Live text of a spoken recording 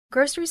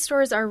Grocery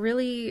stores are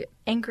really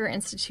anchor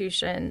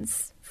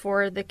institutions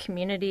for the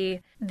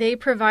community. They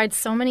provide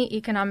so many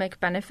economic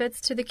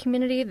benefits to the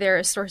community. They're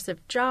a source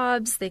of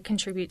jobs. They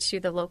contribute to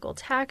the local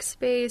tax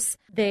base.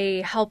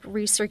 They help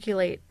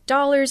recirculate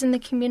dollars in the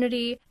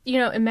community.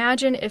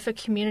 Imagine if a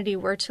community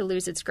were to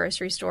lose its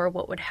grocery store,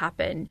 what would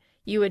happen?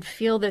 You would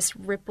feel this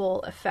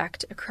ripple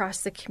effect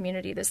across the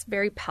community, this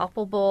very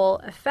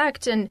palpable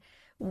effect. And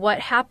what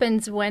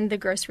happens when the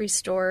grocery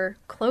store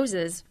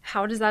closes?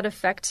 How does that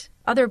affect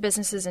other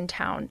businesses in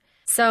town?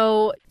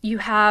 So you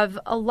have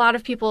a lot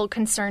of people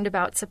concerned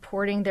about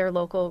supporting their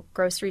local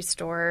grocery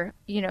store,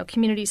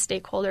 community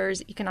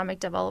stakeholders, economic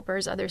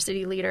developers, other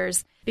city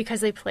leaders,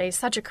 because they play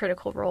such a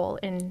critical role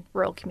in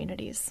rural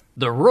communities.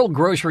 The Rural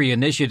Grocery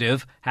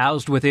Initiative,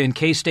 housed within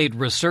K-State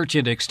Research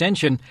and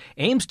Extension,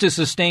 aims to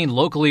sustain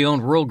locally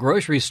owned rural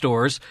grocery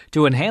stores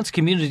to enhance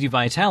community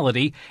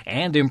vitality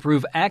and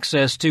improve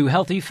access to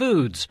healthy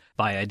foods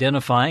by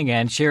identifying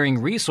and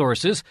sharing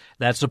resources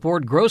that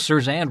support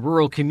grocers and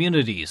rural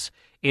communities.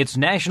 Its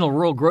National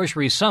Rural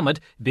Grocery Summit,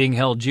 being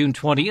held June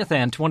 20th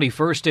and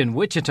 21st in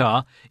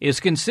Wichita, is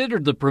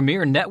considered the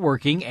premier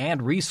networking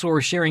and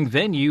resource-sharing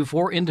venue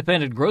for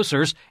independent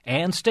grocers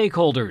and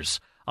stakeholders.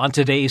 On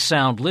today's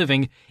Sound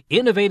Living,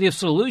 innovative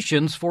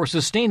solutions for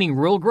sustaining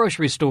rural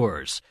grocery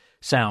stores.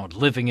 Sound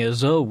Living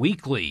is a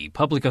weekly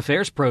public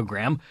affairs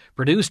program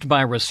produced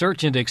by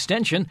Research and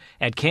Extension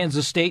at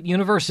Kansas State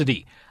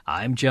University.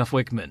 I'm Jeff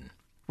Wickman.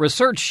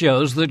 Research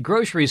shows that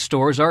grocery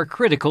stores are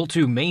critical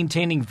to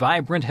maintaining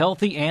vibrant,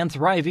 healthy, and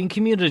thriving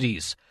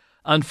communities.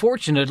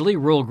 Unfortunately,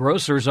 rural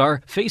grocers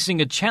are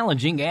facing a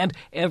challenging and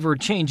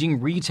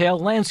ever-changing retail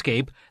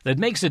landscape that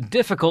makes it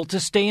difficult to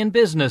stay in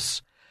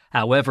business.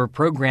 However,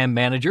 Program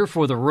Manager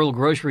for the Rural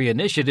Grocery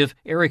Initiative,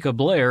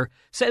 Blair,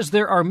 says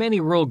there are many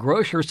rural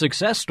grocer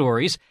success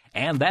stories,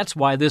 and that's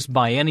why this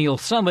biennial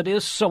summit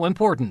is so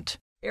important.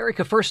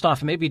 Erica, first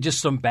off, maybe just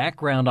some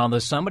background on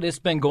the summit. It's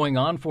been going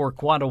on for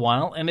quite a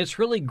while, and it's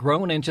really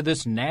grown into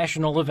this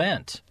national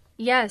event.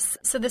 Yes.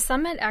 So the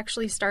summit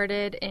actually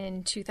started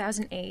in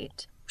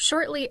 2008,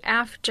 shortly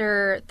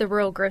after the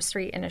Rural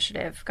Grocery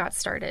Initiative got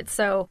started.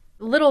 So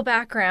little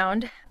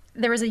background,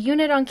 there was a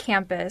unit on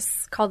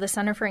campus called the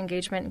Center for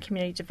Engagement and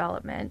Community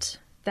Development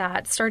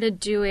that started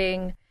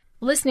doing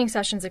listening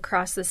sessions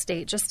across the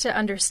state just to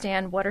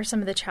understand what are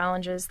some of the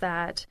challenges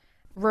that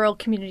rural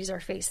communities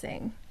are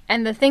facing.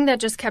 And the thing that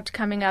just kept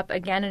coming up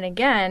again and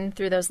again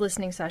through those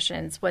listening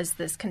sessions was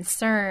this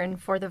concern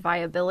for the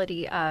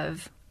viability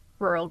of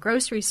rural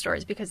grocery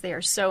stores because they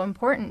are so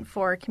important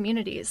for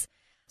communities.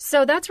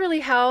 So that's really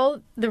how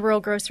the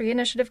Rural Grocery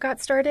Initiative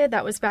got started.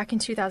 That was back in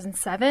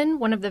 2007.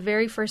 One of the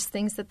very first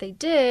things that they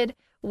did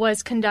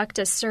was conduct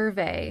a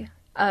survey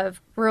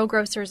of rural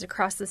grocers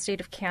across the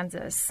state of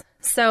Kansas.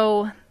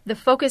 So the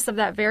focus of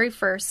that very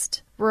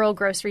first Rural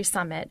Grocery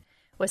Summit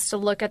was to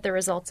look at the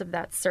results of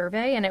that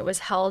survey, and it was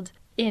held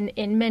in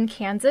Inman,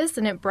 Kansas,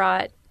 and it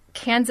brought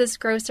Kansas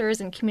grocers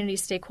and community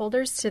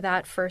stakeholders to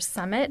that first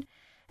summit.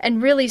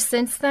 And really,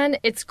 since then,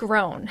 it's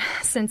grown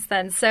since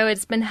then. So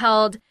it's been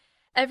held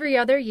every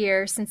other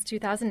year since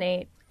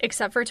 2008,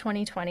 except for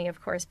 2020,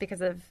 of course,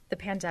 because of the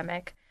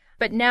pandemic.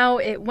 But now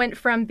it went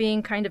from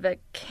being kind of a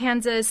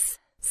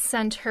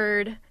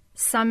Kansas-centered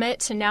summit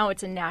to now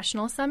it's a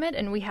national summit,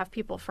 and we have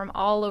people from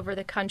all over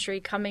the country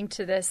coming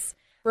to this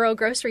Rural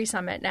Grocery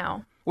Summit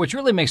now. Which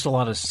really makes a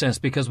lot of sense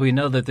because we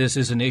know that this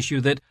is an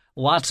issue that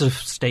lots of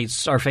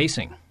states are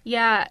facing.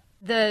 Yeah,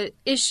 the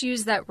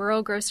issues that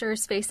rural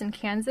grocers face in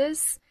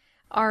Kansas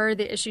are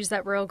the issues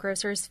that rural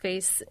grocers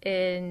face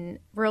in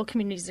rural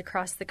communities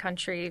across the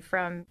country,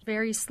 from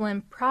very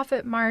slim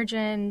profit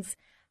margins,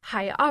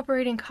 high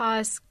operating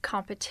costs,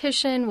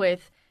 competition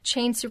with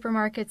chain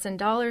supermarkets and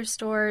dollar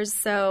stores.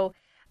 So,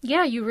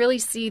 yeah, you really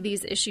see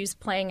these issues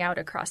playing out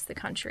across the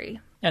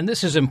country. And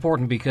this is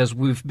important because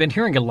we've been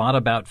hearing a lot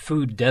about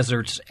food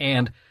deserts,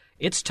 and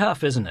it's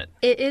tough, isn't it?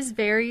 It is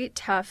very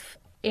tough,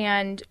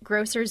 and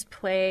grocers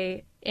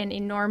play an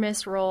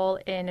enormous role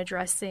in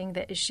addressing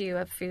the issue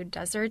of food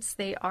deserts.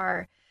 They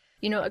are,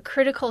 a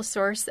critical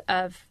source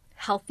of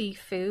healthy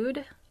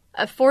food,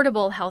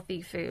 affordable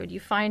healthy food. You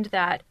find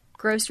that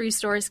grocery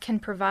stores can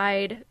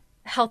provide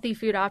healthy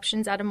food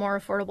options at a more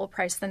affordable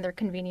price than their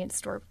convenience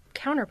store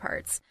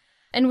counterparts.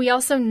 And we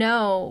also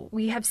know,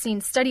 we have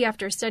seen study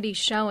after study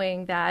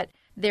showing that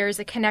there's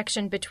a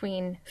connection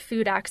between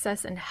food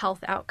access and health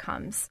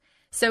outcomes.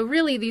 So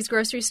really, these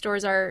grocery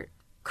stores are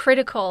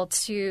critical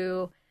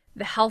to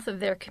the health of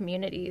their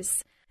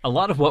communities. A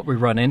lot of what we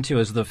run into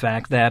is the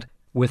fact that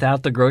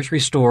without the grocery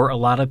store, a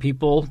lot of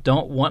people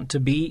don't want to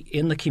be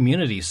in the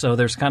community. So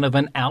there's kind of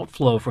an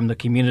outflow from the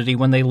community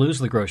when they lose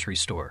the grocery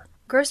store.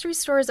 Grocery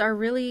stores are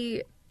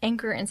really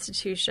anchor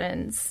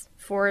institutions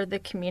for the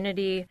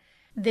community.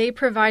 They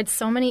provide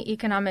so many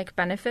economic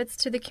benefits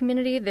to the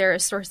community. They're a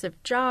source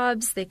of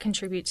jobs. They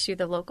contribute to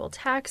the local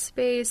tax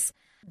base.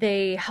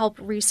 They help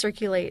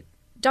recirculate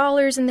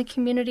dollars in the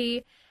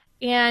community.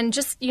 And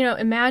just,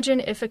 imagine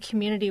if a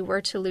community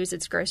were to lose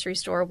its grocery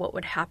store, what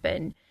would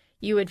happen?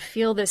 you would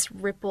feel this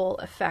ripple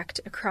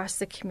effect across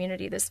the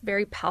community, this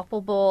very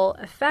palpable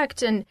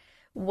effect. And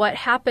what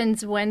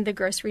happens when the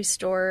grocery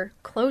store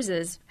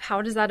closes?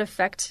 How does that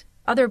affect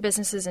other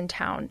businesses in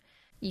town?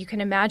 You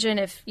can imagine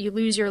if you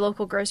lose your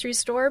local grocery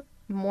store,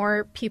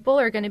 more people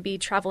are going to be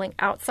traveling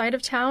outside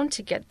of town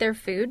to get their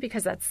food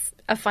because that's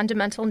a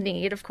fundamental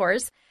need, of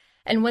course.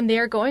 And when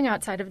they're going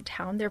outside of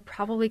town, they're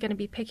probably going to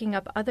be picking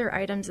up other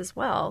items as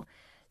well.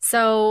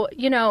 So,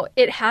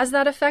 it has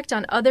that effect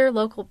on other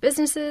local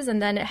businesses,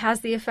 and then it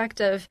has the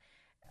effect of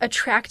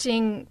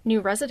attracting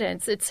new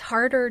residents. It's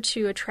harder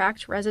to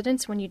attract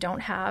residents when you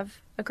don't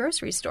have a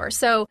grocery store.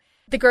 So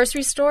the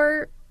grocery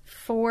store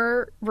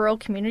for rural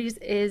communities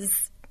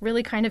is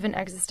really kind of an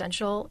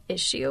existential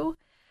issue.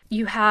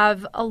 You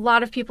have a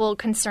lot of people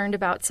concerned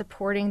about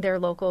supporting their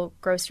local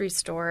grocery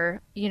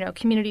store,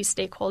 community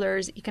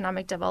stakeholders,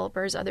 economic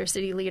developers, other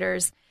city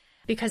leaders,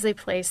 because they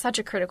play such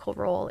a critical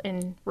role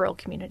in rural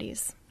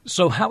communities.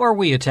 So how are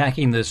we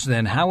attacking this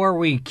then? How are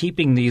we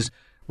keeping these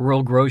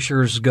rural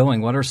grocers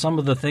going? What are some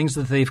of the things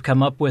that they've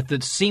come up with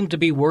that seem to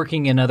be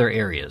working in other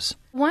areas?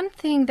 One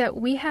thing that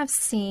we have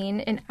seen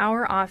in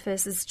our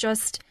office is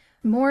just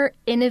more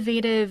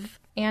innovative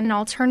and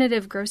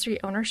alternative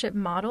grocery ownership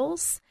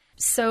models.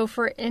 So,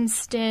 for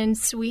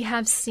instance, we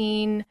have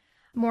seen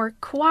more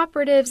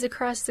cooperatives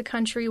across the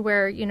country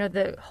where,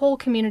 the whole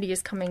community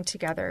is coming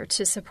together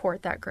to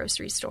support that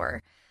grocery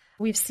store.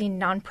 We've seen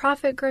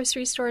nonprofit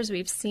grocery stores.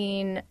 We've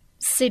seen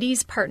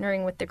cities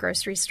partnering with the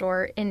grocery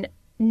store in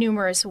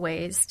numerous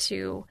ways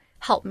to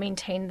help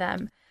maintain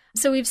them.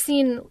 So we've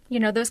seen,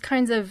 those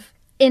kinds of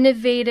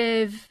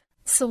innovative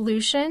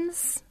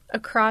solutions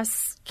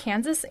across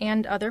Kansas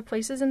and other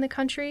places in the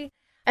country.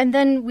 And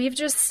then we've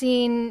just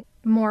seen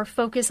more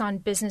focus on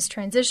business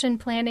transition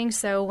planning.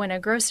 So when a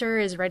grocer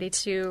is ready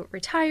to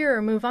retire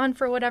or move on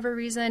for whatever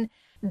reason,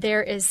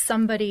 there is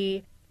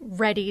somebody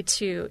ready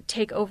to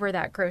take over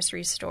that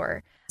grocery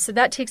store. So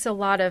that takes a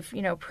lot of,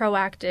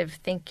 proactive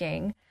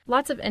thinking,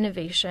 lots of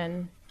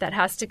innovation that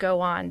has to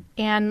go on.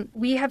 And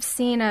we have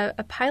seen a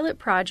pilot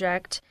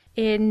project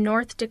in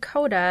North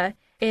Dakota.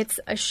 It's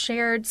a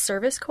shared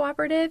service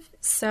cooperative.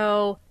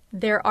 So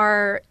there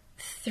are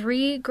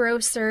 3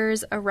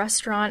 grocers, a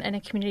restaurant, and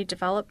a community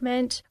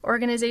development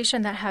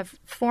organization that have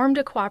formed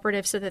a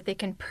cooperative so that they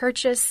can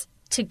purchase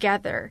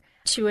together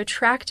to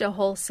attract a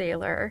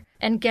wholesaler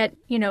and get,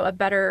 a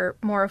better,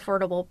 more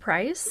affordable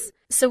price.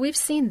 So we've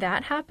seen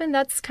that happen.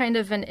 That's kind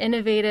of an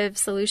innovative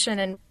solution,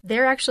 and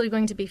they're actually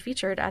going to be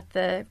featured at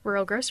the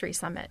Rural Grocery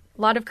Summit.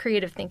 A lot of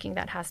creative thinking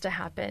that has to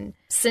happen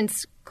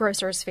since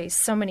grocers face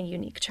so many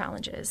unique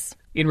challenges.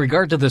 In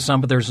regard to the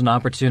summit, there's an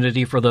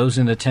opportunity for those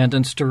in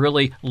attendance to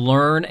really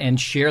learn and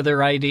share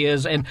their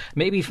ideas and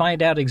maybe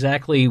find out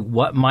exactly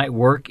what might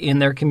work in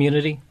their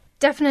community.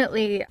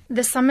 Definitely.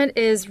 The summit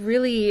is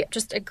really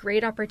just a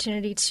great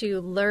opportunity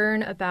to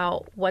learn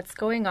about what's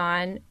going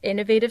on,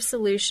 innovative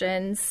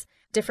solutions,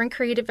 different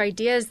creative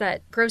ideas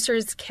that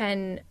grocers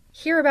can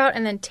hear about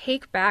and then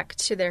take back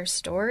to their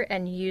store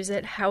and use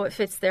it how it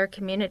fits their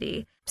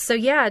community. So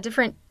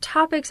different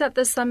topics at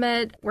the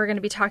summit. We're going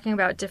to be talking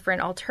about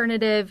different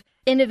alternative,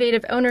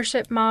 innovative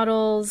ownership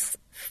models,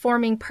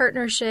 forming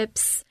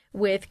partnerships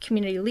with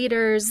community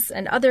leaders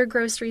and other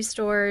grocery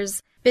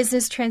stores,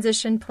 business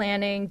transition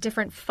planning,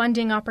 different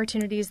funding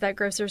opportunities that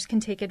grocers can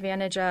take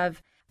advantage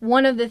of.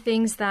 One of the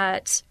things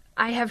that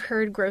I have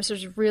heard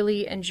grocers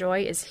really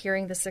enjoy is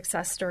hearing the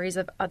success stories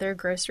of other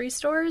grocery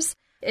stores.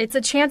 It's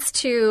a chance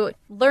to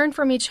learn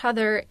from each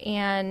other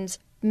and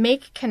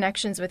make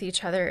connections with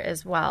each other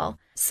as well,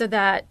 so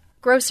that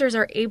grocers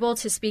are able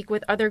to speak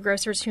with other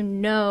grocers who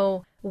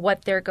know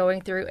what they're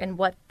going through and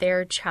what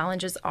their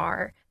challenges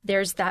are.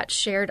 There's that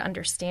shared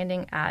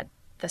understanding at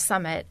the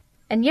summit.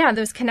 And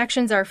those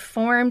connections are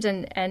formed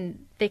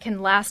and they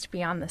can last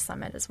beyond the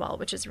summit as well,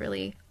 which is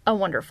really a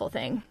wonderful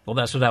thing. Well,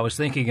 that's what I was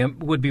thinking. It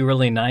would be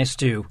really nice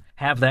to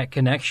have that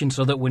connection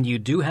so that when you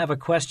do have a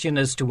question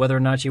as to whether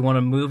or not you want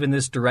to move in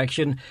this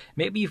direction,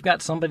 maybe you've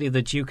got somebody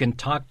that you can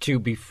talk to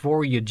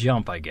before you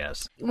jump, I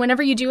guess.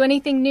 Whenever you do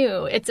anything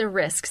new, it's a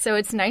risk. So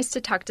it's nice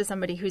to talk to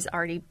somebody who's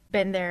already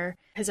been there,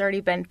 has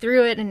already been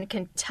through it, and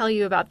can tell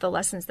you about the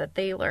lessons that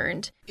they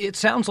learned. It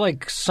sounds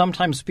like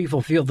sometimes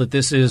people feel that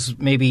this is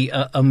maybe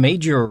a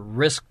major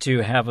risk to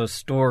have a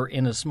store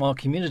in a small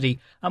community.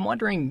 I'm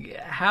wondering,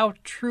 how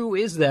true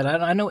is that?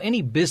 I know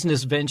any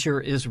business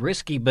venture is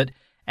risky, but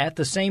at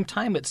the same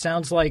time, it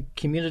sounds like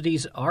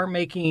communities are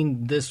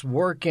making this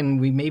work, and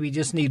we maybe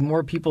just need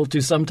more people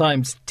to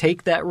sometimes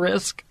take that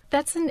risk.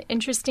 That's an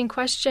interesting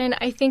question.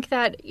 I think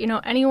that,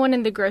 anyone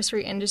in the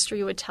grocery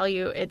industry would tell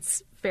you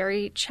it's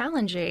very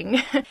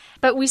challenging,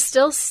 but we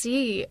still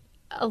see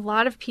a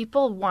lot of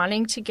people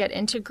wanting to get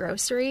into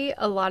grocery,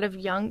 a lot of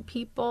young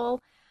people,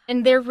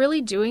 and they're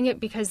really doing it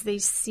because they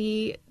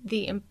see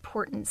the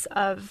importance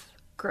of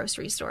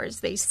grocery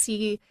stores. They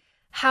see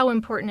how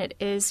important it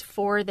is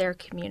for their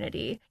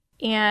community.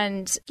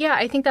 And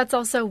I think that's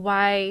also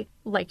why,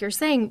 like you're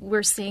saying,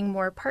 we're seeing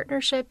more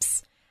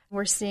partnerships.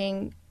 We're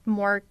seeing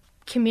more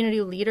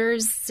community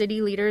leaders,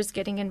 city leaders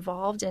getting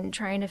involved and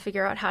trying to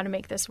figure out how to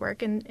make this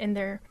work in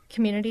their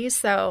communities.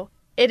 So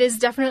it is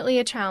definitely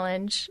a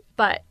challenge,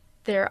 but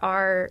there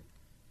are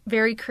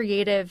very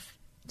creative,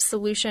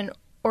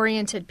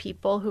 solution-oriented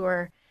people who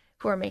are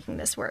making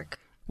this work.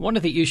 One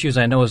of the issues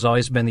I know has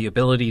always been the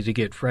ability to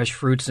get fresh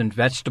fruits and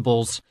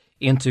vegetables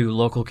into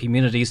local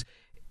communities.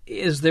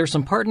 Is there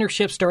some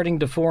partnership starting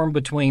to form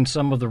between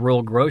some of the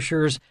rural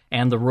grocers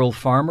and the rural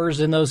farmers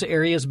in those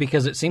areas?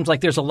 Because it seems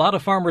like there's a lot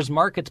of farmers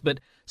markets, but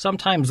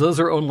sometimes those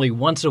are only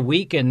once a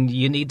week and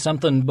you need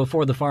something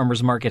before the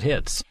farmers market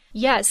hits.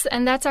 Yes,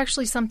 and that's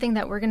actually something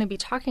that we're going to be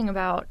talking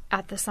about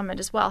at the summit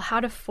as well, how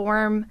to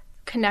form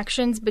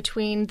connections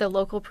between the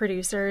local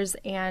producers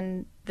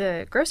and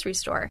the grocery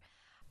store.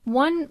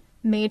 One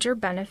major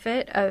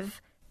benefit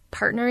of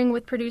partnering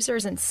with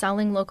producers and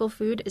selling local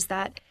food is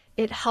that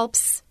it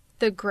helps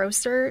the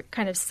grocer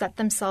kind of set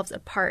themselves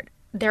apart.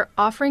 They're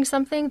offering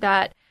something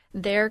that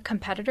their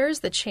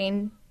competitors, the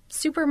chain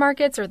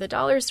supermarkets or the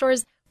dollar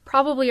stores,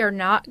 probably are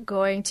not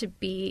going to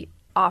be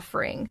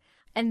offering.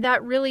 And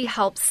that really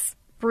helps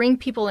bring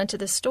people into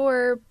the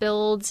store,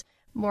 build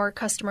more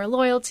customer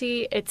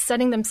loyalty. It's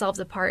setting themselves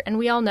apart. And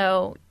we all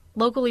know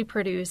locally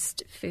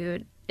produced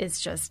food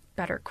is just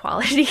better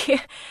quality.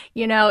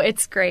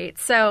 It's great.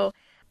 So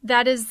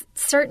that is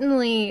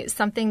certainly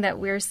something that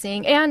we're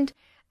seeing. And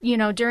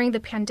during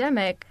the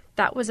pandemic,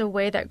 that was a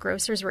way that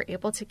grocers were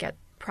able to get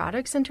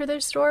products into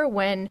their store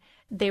when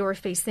they were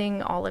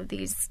facing all of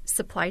these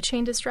supply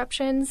chain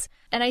disruptions.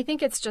 And I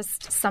think it's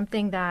just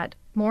something that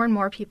more and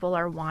more people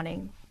are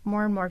wanting.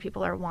 More and more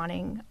people are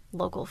wanting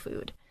local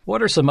food.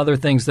 What are some other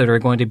things that are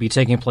going to be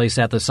taking place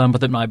at the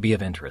summit that might be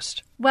of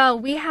interest? Well,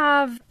 we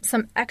have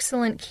some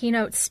excellent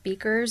keynote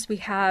speakers. We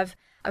have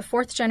a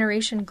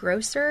fourth-generation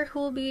grocer who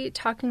will be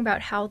talking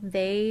about how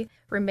they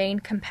remain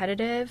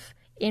competitive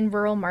in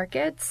rural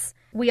markets.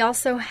 We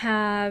also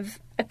have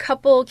a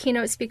couple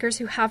keynote speakers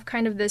who have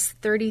kind of this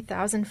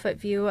 30,000-foot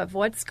view of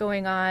what's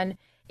going on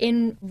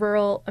in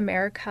rural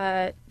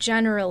America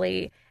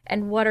generally,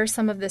 and what are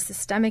some of the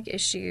systemic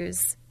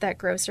issues that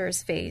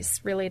grocers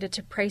face related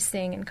to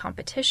pricing and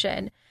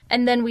competition.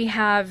 And then we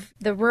have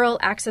the Rural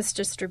Access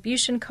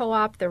Distribution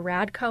Co-op, the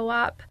RAD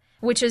Co-op,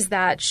 which is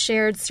that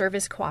shared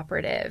service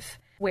cooperative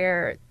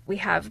where we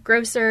have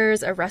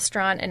grocers, a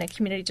restaurant, and a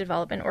community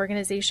development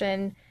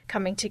organization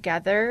coming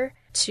together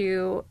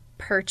to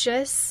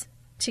purchase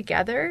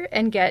together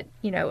and get,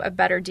 a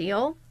better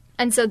deal.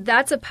 And so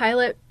that's a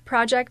pilot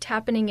project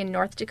happening in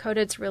North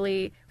Dakota. It's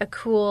really a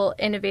cool,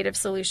 innovative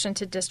solution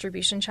to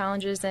distribution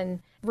challenges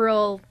in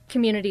rural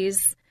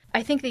communities.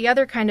 I think the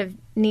other kind of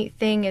neat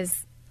thing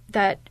is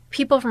that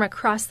people from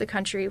across the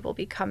country will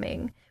be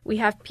coming. We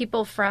have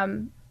people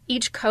from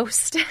each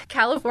coast,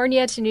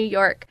 California to New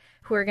York,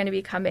 who are going to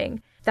be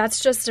coming. That's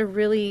just a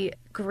really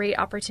great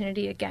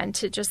opportunity, again,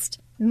 to just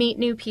meet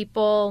new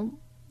people,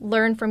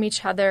 learn from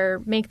each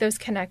other, make those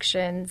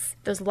connections,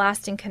 those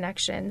lasting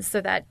connections,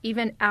 so that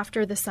even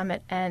after the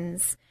summit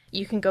ends,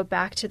 you can go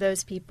back to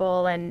those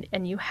people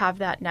and you have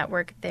that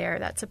network there,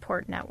 that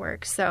support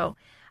network. So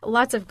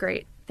lots of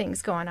great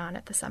things going on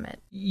at the summit.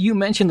 You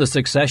mentioned the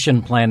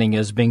succession planning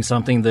as being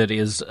something that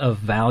is of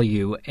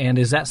value. And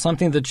is that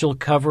something that you'll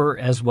cover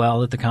as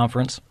well at the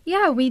conference?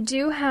 Yeah, we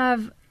do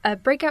have a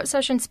breakout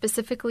session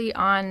specifically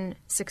on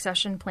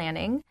succession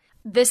planning.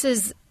 This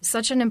is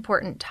such an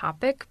important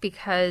topic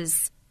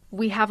because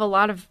we have a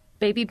lot of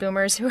baby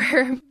boomers who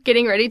are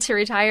getting ready to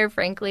retire,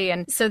 frankly.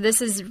 And so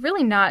this is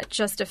really not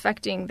just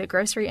affecting the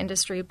grocery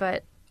industry,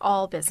 but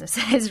all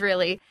businesses,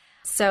 really.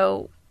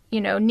 So,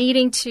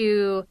 needing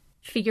to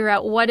figure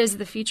out what is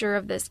the future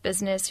of this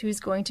business,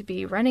 who's going to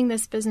be running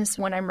this business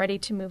when I'm ready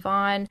to move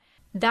on.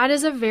 That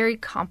is a very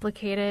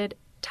complicated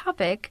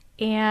topic,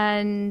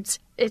 and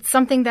it's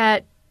something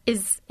that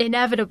is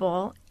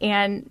inevitable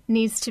and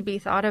needs to be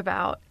thought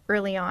about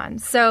early on.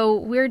 So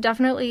we're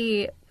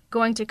definitely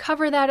going to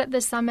cover that at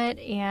the summit,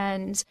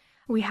 and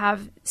we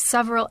have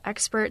several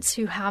experts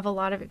who have a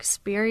lot of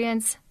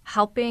experience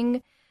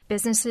helping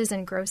businesses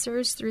and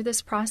grocers through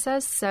this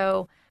process.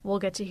 So we'll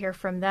get to hear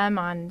from them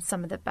on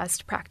some of the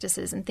best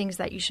practices and things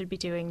that you should be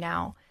doing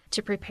now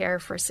to prepare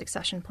for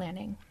succession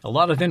planning. A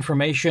lot of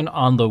information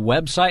on the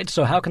website.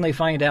 So how can they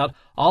find out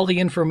all the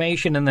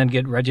information and then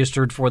get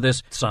registered for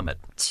this summit?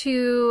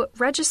 To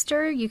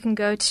register, you can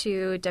go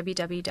to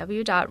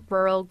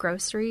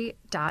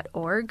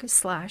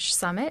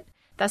www.ruralgrocery.org/summit.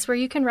 That's where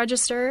you can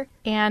register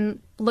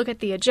and look at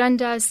the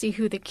agenda, see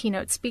who the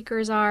keynote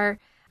speakers are.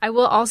 I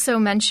will also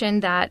mention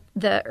that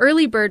the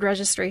early bird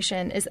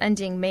registration is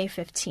ending May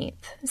 15th.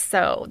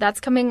 So that's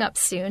coming up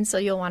soon, so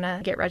you'll want to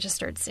get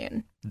registered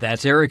soon.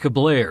 That's Erica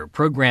Blair,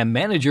 Program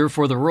Manager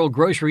for the Rural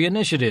Grocery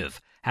Initiative,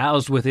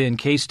 housed within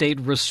K-State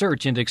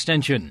Research and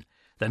Extension.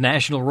 The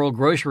National Rural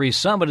Grocery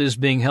Summit is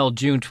being held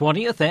June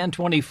 20th and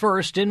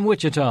 21st in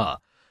Wichita.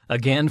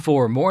 Again,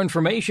 for more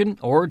information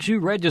or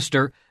to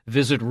register,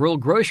 visit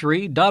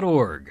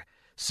ruralgrocery.org.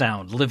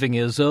 Sound Living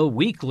is a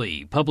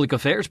weekly public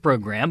affairs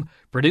program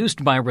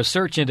produced by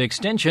Research and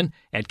Extension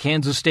at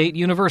Kansas State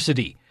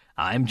University.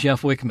 I'm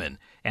Jeff Wickman,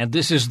 And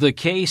this is the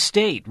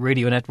K-State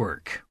Radio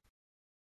Network.